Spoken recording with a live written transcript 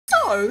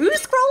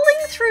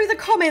scrolling through the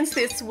comments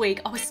this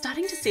week, I was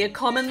starting to see a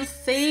common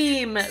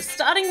theme.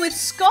 Starting with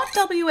Scott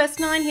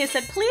WS9 here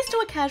said, please do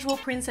a casual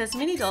princess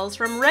mini dolls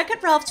from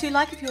Wreck-It Ralph 2,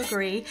 like if you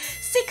agree.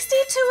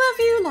 62 of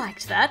you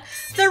liked that.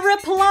 The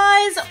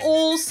replies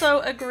also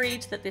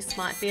agreed that this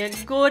might be a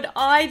good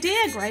idea.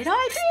 Great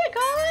idea,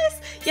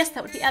 guys. Yes,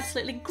 that would be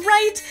absolutely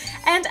great.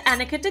 And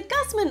Annika de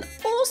Guzman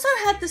also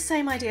had the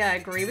same idea. I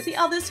agree with the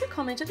others who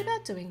commented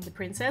about doing the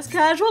princess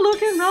casual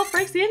look in Ralph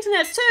Breaks the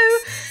Internet too.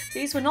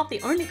 These were not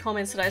the only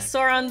comments that I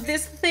saw on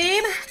this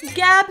theme.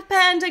 Gab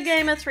Panda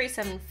Gamer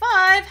 375,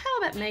 how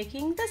about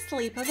making the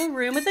sleepover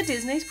room with the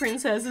Disney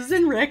princesses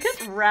in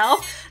Wreck-It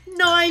Ralph?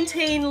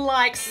 19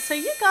 likes. So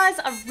you guys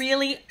are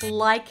really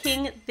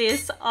liking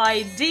this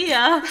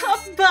idea.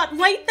 But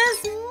wait,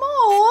 there's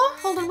more.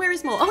 Hold on, where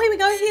is more? Oh, here we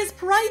go. Here's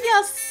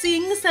Pravya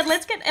Singh said,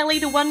 let's get Ellie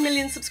to 1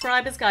 million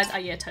subscribers, guys. Oh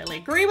yeah, totally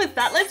agree with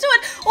that. Let's do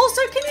it.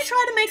 Also, can you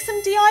try to make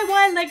some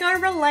DIY Lego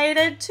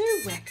related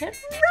to Wreck-It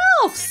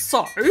Ralph?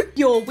 So,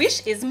 your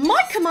wish is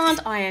my command.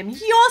 I am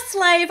your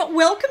slave.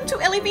 Welcome to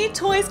Ellie V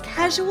Toys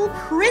Casual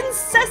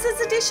Princesses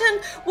Edition,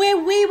 where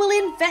we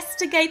will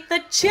investigate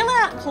the chill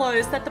out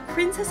clothes that the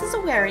princesses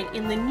are wearing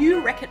in the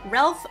new Wreck-It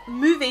Ralph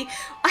movie.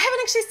 I haven't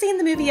actually seen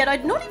the movie yet.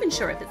 I'm not even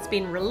sure if it's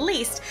been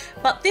released,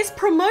 but this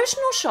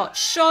promotional shot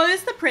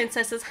shows the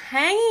princesses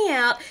hanging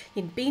out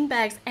in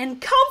beanbags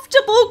and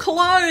comfortable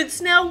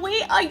clothes. Now,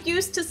 we are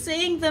used to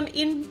seeing them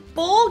in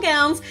ball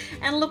gowns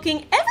and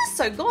looking ever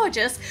so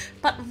gorgeous,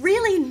 but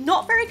really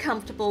not very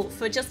comfortable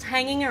for just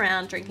hanging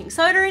around drinking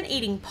soda and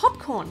eating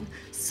popcorn.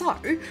 So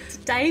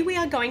today we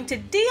are going to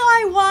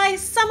DIY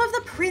some of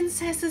the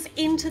princesses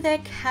into their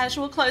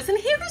casual clothes. And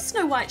here is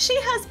Snow White. She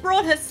has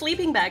brought her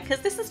sleeping bag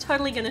because this is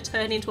totally going to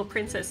turn into a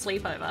princess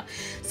sleepover.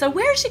 So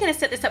where is she going to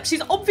set this up?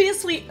 She's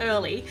obviously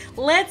early.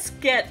 Let's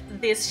get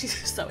this.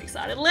 She's so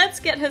excited.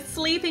 Let's get her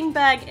sleeping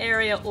bag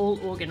area all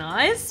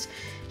organized.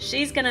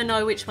 She's going to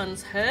know which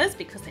one's hers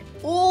because they're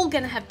all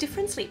going to have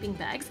different sleeping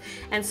bags.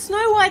 And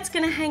Snow White's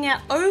going to hang out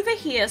over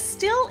here,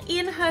 still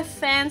in her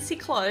fancy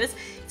clothes.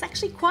 It's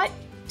actually quite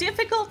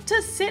difficult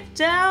to sit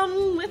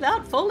down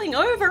without falling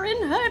over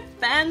in her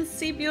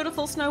fancy,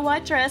 beautiful Snow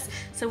White dress.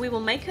 So we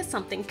will make her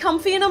something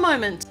comfy in a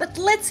moment. But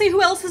let's see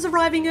who else is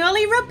arriving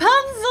early.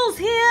 Rapunzel's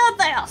here.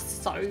 They are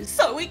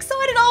so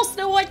excited. Oh,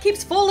 Snow White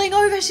keeps falling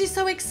over. She's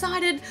so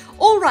excited.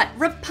 All right,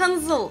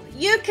 Rapunzel,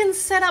 you can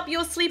set up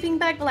your sleeping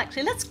bag. Well,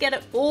 actually, let's get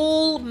it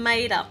all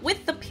made up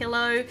with the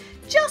pillow,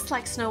 just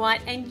like Snow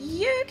White. And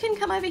you can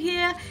come over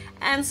here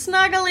and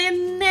snuggle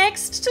in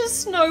next to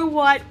Snow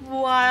White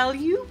while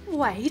you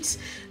wait.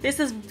 This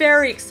is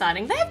very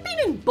exciting. They have been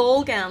in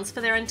ball gowns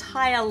for their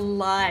entire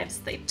lives.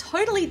 They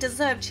totally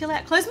deserve chill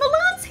out clothes.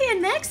 Mulan's here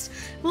next.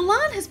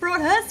 Mulan has brought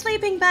her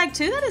sleeping bag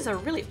too. That is a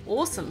really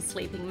awesome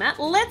sleeping mat.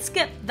 Let's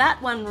get that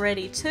one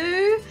ready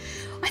too.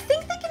 I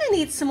think they're gonna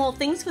need some more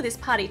things for this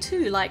party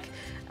too. Like,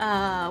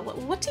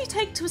 what do you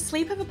take to a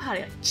sleepover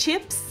party? Like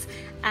chips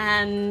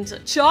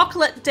and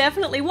chocolate,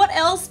 definitely. What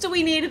else do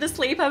we need at a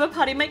sleepover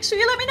party? Make sure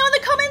you let me know in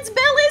the comments.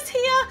 Belle is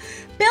here.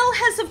 Belle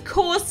has, of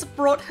course,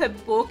 brought her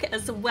book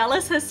as well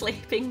as her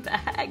sleeping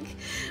bag.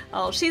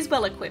 Oh, she's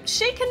well equipped.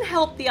 She can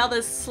help the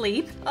others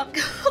sleep. Oh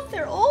God,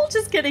 they're all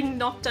just getting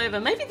knocked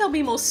over. Maybe they'll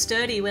be more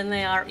sturdy when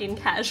they are in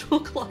casual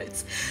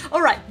clothes.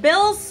 All right,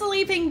 Belle's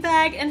sleeping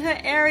bag and her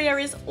area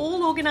is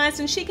all organized,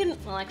 and she can,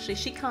 well, actually,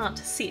 she can't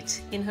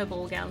sit in her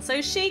ball gown,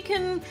 so she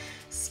can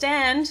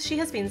stand. She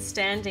has been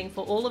standing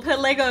for all of her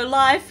Lego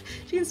life.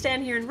 She can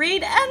stand here and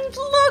read. And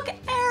look,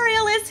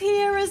 Ariel is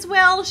here as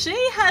well. She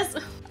has,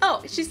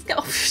 oh,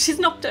 she's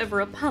knocked over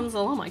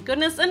Rapunzel. Oh my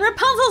goodness. And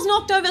Rapunzel's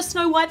knocked over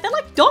Snow White. They're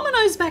like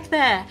dominoes back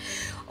there.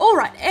 All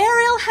right,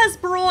 Ariel has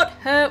brought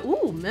her,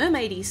 ooh,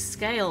 mermaidy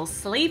scale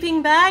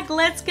sleeping bag.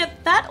 Let's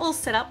get that all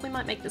set up. We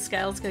might make the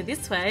scales go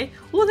this way.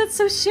 Oh, that's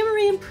so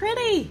shimmery and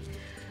pretty.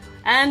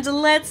 And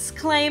let's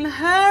claim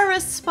her a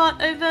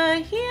spot over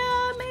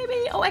here,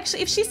 maybe. Oh,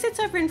 actually, if she sits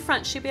over in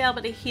front, she'll be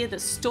able to hear the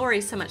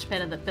story so much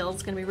better that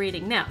Belle's going to be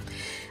reading. Now,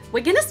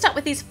 we're going to start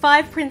with these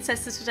 5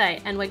 princesses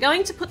today, and we're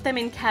going to put them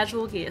in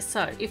casual gear.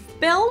 So if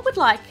Belle would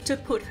like to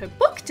put her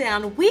book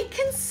down, we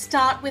can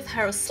start with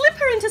her. Slip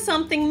her into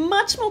something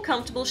much more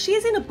comfortable.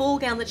 She's in a ball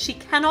gown that she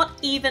cannot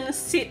even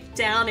sit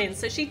down in,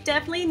 so she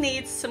definitely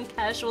needs some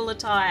casual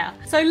attire.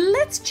 So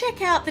let's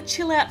check out the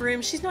chill out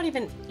room. She's not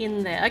even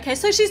in there. Okay,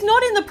 so she's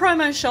not in the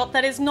promo shot.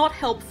 That is not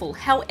helpful.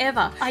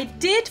 However, I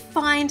did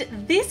find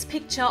this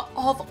picture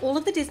of all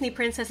of the Disney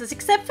princesses,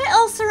 except for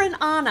Elsa and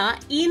Anna,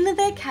 in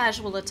their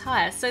casual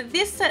attire. So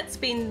this set's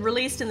been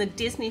released in the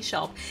Disney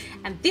shop,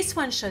 and this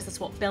one shows us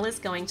what Belle is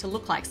going to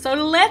look like. So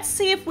let's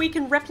see if we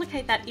can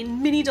replicate that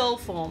in mini doll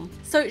form.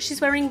 So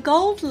she's wearing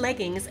gold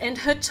leggings, and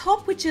her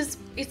top, which is,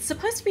 it's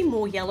supposed to be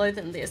more yellow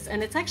than this,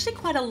 and it's actually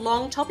quite a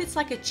long top. It's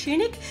like a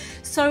tunic.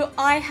 So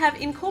I have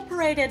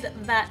incorporated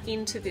that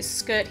into this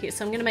skirt here.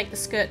 So I'm going to make the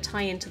skirt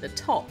tie into the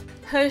top.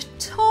 Her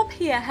top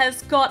here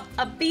has got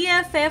a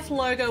BFF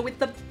logo with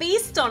the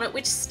beast on it,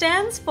 which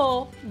stands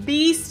for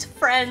Beast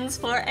Friends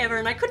Forever.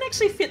 And I couldn't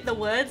actually fit the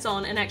words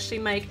on and actually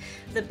make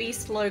the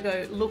beast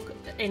logo look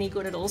any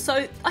good at all.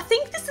 So I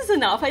think this is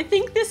enough. I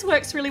think this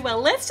works really well.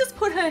 Let's just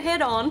put her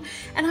head on,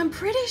 and I'm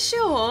pretty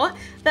sure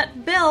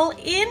that Belle,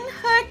 in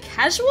her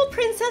casual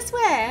princess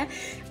wear,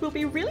 will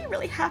be really,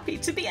 really happy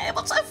to be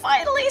able to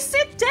finally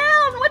sit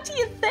down. What do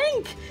you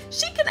think?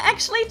 She can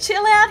actually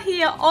chill out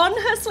here on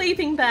her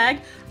sleeping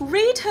bag,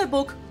 read her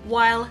book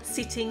while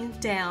sitting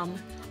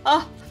down.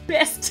 Oh,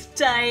 best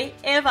day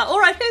ever. All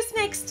right, who's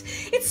next?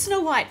 It's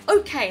Snow White.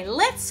 Okay,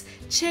 let's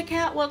check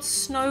out what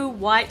Snow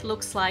White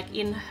looks like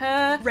in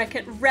her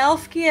Wreck-It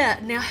Ralph gear.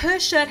 Now, her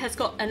shirt has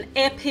got an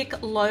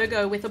epic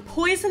logo with a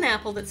poison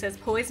apple that says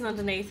poison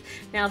underneath.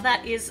 Now,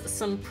 that is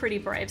some pretty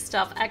brave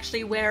stuff,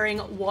 actually wearing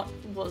what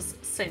was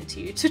sent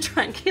to you to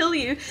try and kill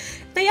you.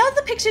 The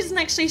other picture doesn't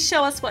actually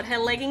show us what her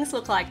leggings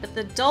look like, but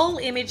the doll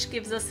image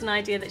gives us an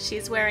idea that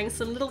she's wearing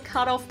some little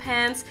cut-off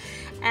pants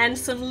and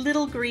some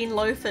little green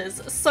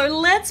loafers. So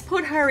let's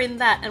put her in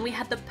that, and we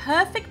had the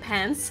perfect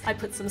pants. I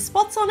put some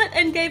spots on it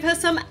and gave her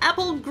some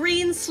apple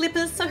green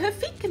slippers so her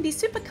feet can be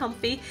super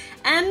comfy,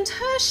 and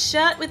her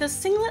shirt with a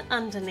singlet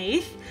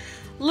underneath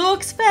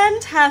looks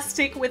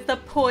fantastic with the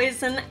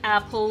poison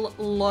apple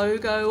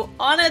logo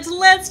on it.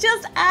 Let's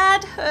just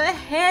add her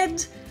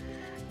head,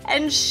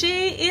 and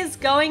she is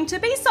going to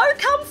be so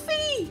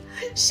comfy.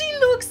 She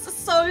looks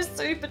so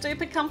super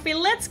duper comfy.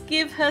 Let's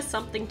give her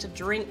something to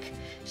drink.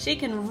 She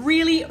can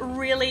really,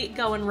 really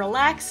go and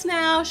relax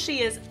now.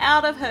 She is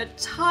out of her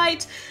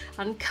tight,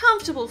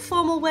 uncomfortable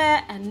formal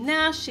wear, and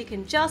now she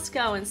can just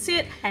go and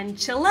sit and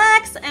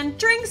chillax and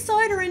drink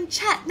soda and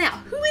chat. Now,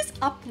 who is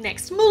up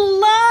next?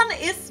 Mulan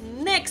is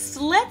next.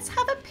 Let's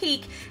have a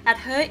peek at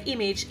her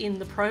image in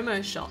the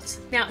promo shot.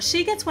 Now,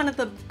 she gets one of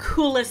the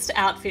coolest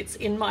outfits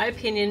in my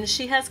opinion.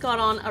 She has got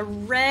on a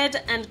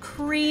red and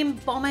cream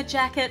bomber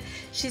jacket.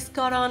 She's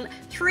got on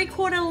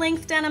 3/4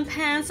 length denim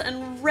pants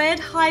and red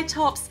high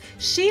tops.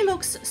 She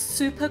looks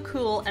super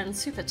cool and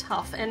super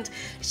tough, and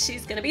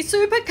she's gonna be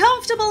super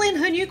comfortable in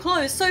her new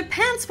clothes. So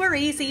pants were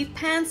easy.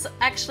 Pants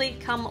actually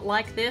come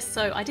like this,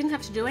 so I didn't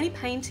have to do any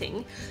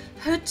painting.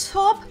 Her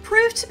top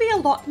proved to be a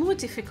lot more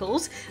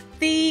difficult.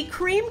 The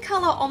cream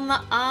colour on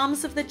the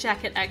arms of the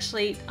jacket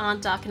actually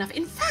aren't dark enough.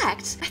 In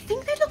fact, I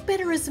think they look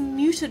better as a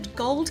muted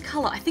gold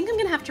colour. I think I'm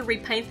going to have to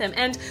repaint them.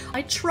 And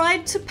I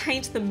tried to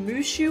paint the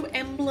Mushu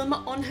emblem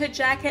on her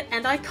jacket,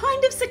 and I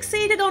kind of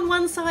succeeded on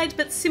one side,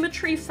 but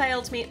symmetry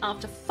failed me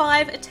after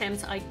 5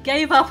 attempts. I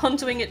gave up on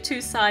doing it 2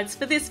 sides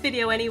for this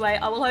video anyway.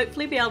 I will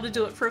hopefully be able to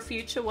do it for a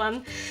future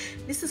one.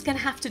 This is going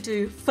to have to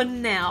do for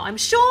now. I'm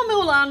sure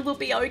Mulan will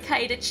be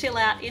okay to chill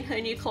out in her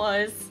new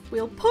clothes.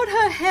 We'll put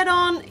her head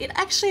on. It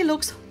actually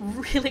looks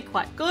really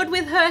quite good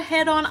with her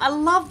head on. I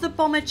love the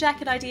bomber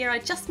jacket idea. I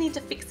just need to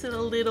fix it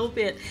a little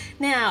bit.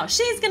 Now,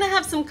 she's gonna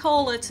have some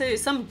cola too,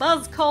 some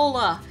Buzz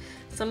Cola,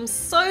 some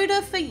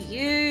soda for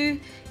you.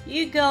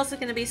 You girls are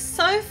gonna be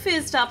so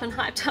fizzed up and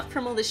hyped up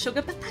from all this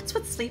sugar, but that's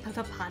what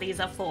sleepover parties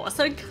are for.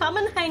 So come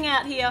and hang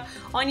out here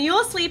on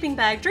your sleeping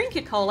bag, drink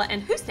your cola,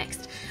 and who's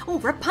next? Oh,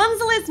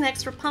 Rapunzel is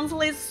next.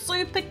 Rapunzel is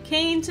super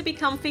keen to be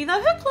comfy,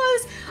 though her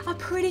clothes are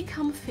pretty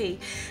comfy.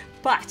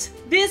 But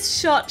this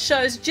shot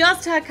shows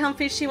just how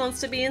comfy she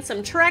wants to be in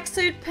some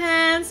tracksuit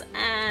pants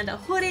and a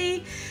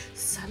hoodie.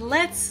 So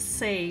let's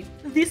see.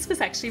 This was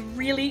actually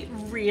really,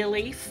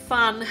 really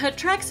fun. Her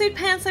tracksuit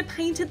pants, I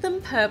painted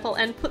them purple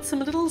and put some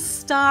little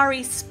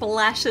starry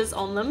splashes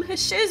on them. Her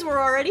shoes were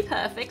already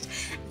perfect.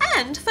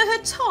 And for her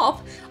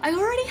top, I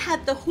already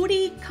had the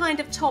hoodie kind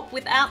of top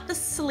without the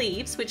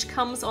sleeves, which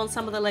comes on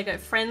some of the Lego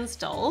Friends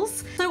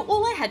dolls. So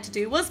all I had to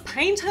do was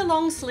paint her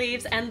long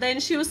sleeves, and then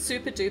she was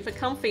super duper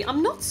comfy.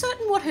 I'm not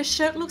certain what her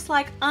shirt looks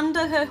like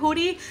under her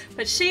hoodie,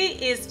 but she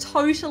is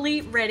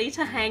totally ready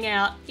to hang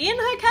out in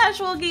her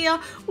casual gear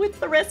with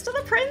the rest of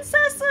the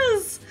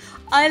princesses.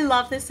 I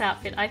love this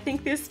outfit. I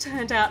think this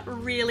turned out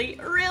really,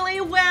 really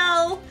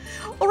well.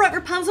 All right,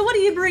 Rapunzel, what are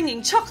you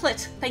bringing?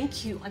 Chocolate.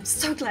 Thank you. I'm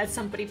so glad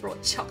somebody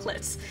brought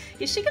chocolates.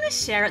 Is she going to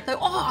share it though?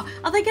 Oh,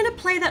 are they going to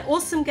play that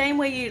awesome game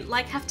where you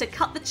like have to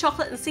cut the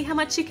chocolate and see how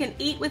much you can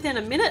eat within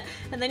a minute,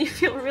 and then you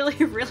feel really,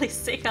 really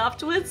sick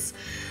afterwards?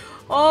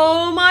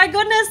 Oh my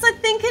goodness, I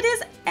think it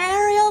is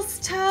Ariel's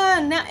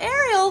turn. Now,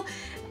 Ariel,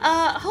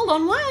 hold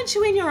on, why aren't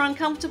you in your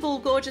uncomfortable,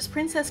 gorgeous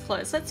princess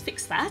clothes? Let's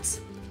fix that.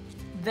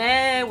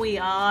 There we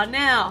are.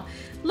 Now,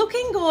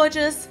 looking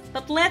gorgeous,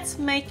 but let's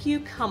make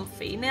you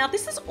comfy. Now,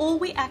 this is all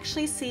we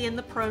actually see in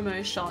the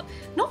promo shot.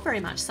 Not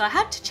very much, so I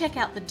had to check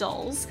out the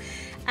dolls,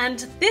 and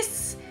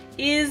this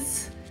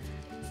is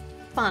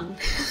fun.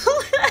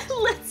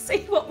 Let's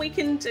see what we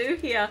can do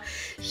here.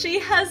 She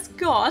has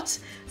got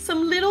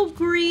some little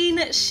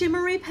green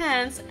shimmery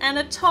pants and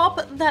a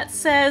top that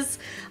says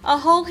a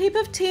whole heap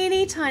of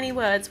teeny tiny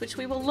words, which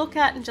we will look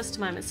at in just a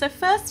moment. So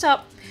first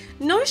up,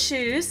 no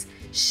shoes,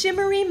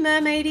 shimmery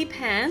mermaidy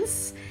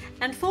pants,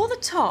 and for the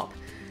top,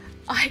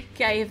 I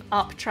gave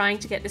up trying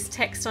to get this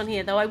text on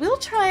here, though I will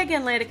try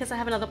again later because I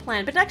have another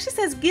plan. But it actually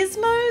says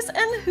gizmos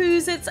and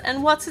who's-its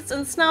and what's-its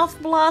and snuff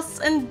blasts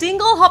and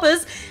dingle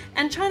hoppers,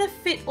 and trying to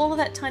fit all of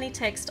that tiny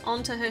text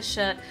onto her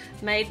shirt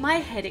made my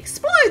head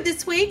explode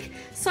this week.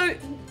 So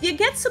you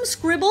get some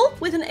scribble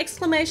with an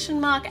exclamation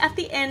mark at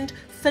the end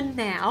for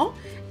now,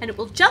 and it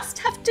will just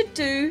have to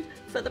do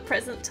for the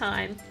present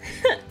time.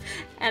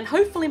 And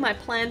hopefully my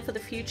plan for the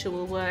future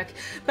will work.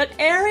 But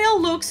Ariel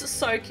looks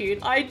so cute.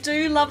 I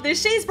do love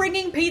this. She's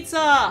bringing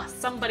pizza.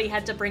 Somebody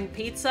had to bring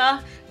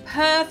pizza.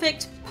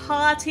 Perfect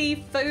party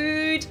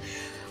food.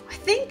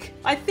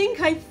 I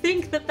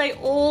think that they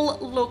all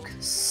look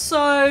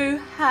so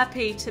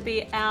happy to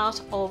be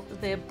out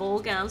of their ball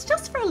gowns,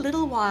 just for a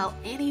little while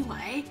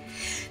anyway.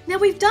 Now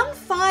we've done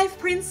 5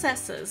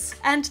 princesses,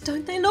 and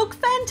don't they look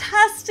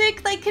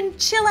fantastic? They can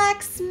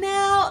chillax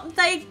now.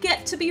 They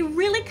get to be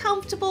really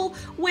comfortable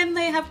when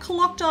they have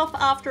clocked off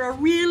after a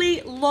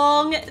really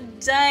long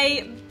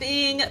day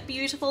being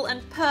beautiful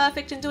and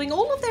perfect and doing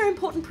all of their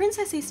important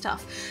princessy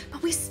stuff.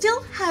 But we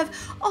still have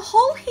a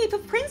whole heap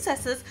of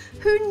princesses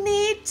who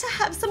need to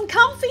have some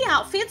comfy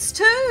outfits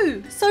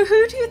too. So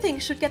who do you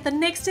think should get the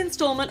next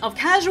installment of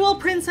casual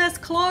princess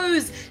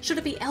clothes? Should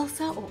it be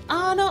Elsa or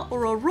Anna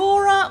or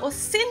Aurora or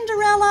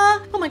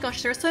Cinderella? Oh my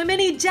gosh, there are so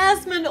many.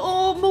 Jasmine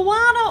or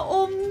Moana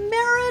or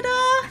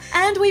Merida.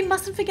 And we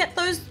mustn't forget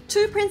those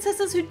 2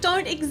 princesses who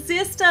don't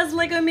exist as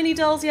Lego mini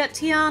dolls yet,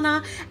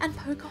 Tiana and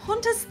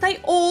Pocahontas. They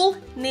all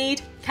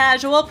need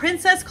casual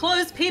princess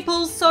clothes,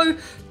 people. So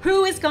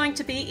who is going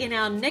to be in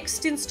our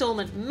next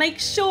installment? Make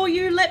sure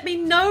you let me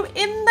know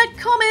in the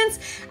comments,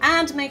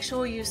 and make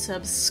sure you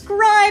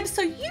subscribe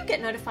so you get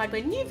notified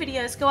when new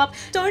videos go up.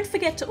 Don't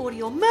forget to order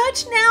your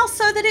merch now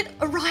so that it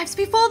arrives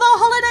before the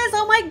holidays.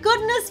 Oh my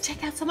goodness,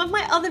 check out some of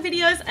my other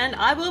videos, and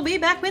I will be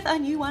back with a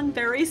new one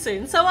very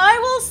soon. So I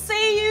will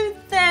see you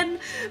then.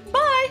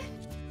 Bye.